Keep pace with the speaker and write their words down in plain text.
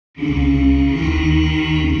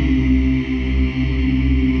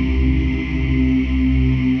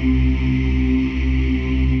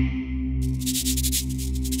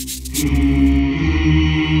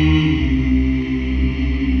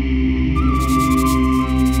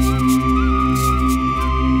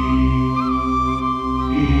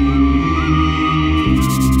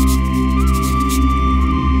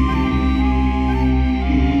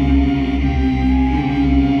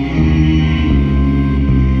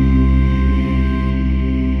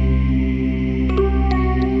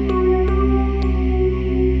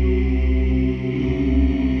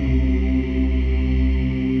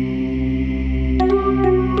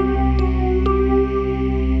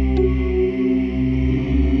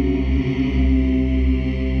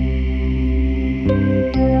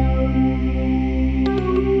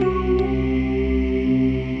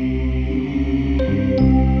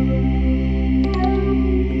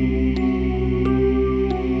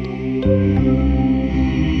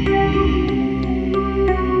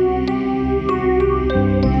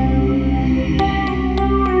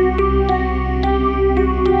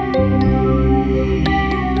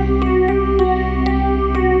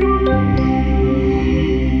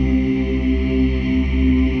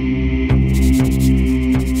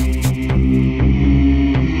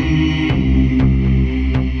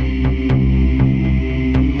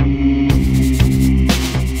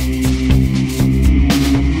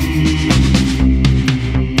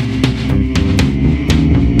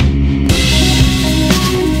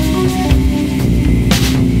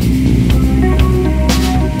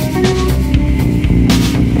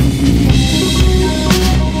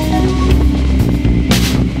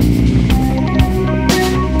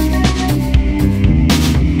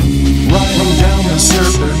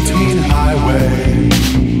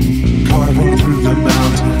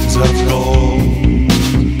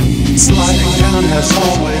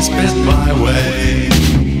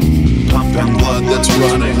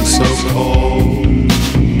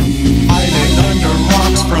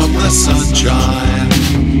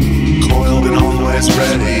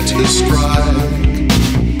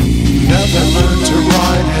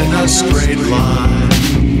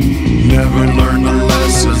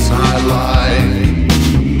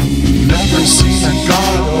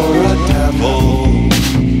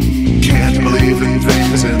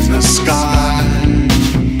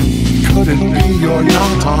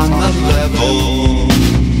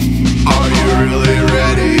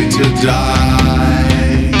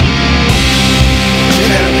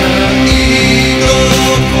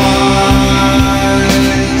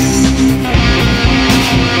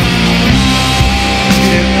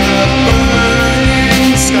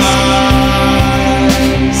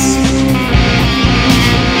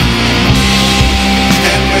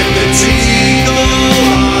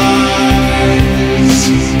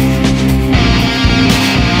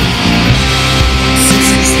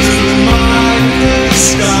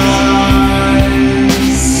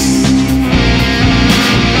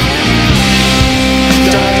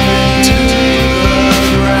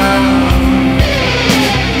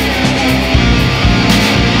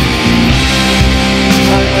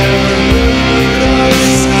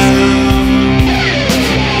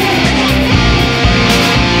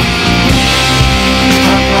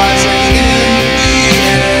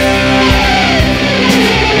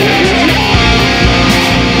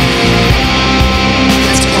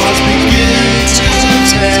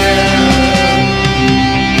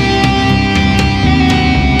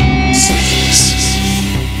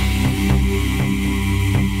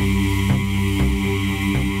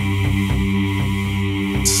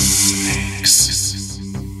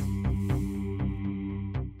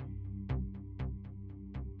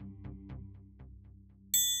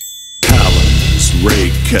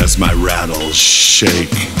As my rattles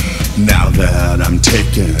shake, now that I'm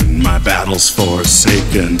taken, my battle's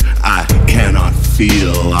forsaken. I cannot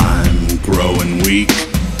feel, I'm growing weak.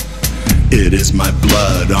 It is my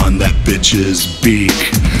blood on that bitch's beak.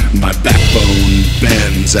 My backbone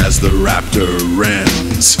bends as the raptor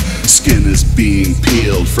rends. Skin is being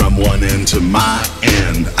peeled from one end to my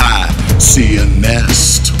end. I see a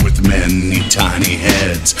nest with many tiny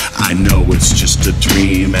heads. I know it's just a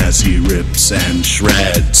dream as he rips and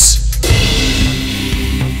shreds.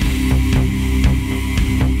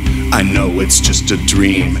 I know it's just a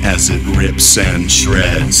dream as it rips and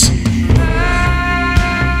shreds.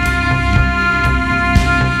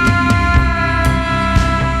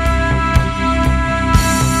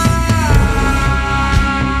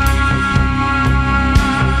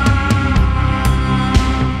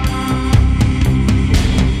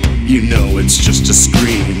 You know it's just a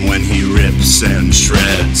scream when he rips and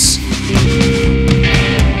shreds.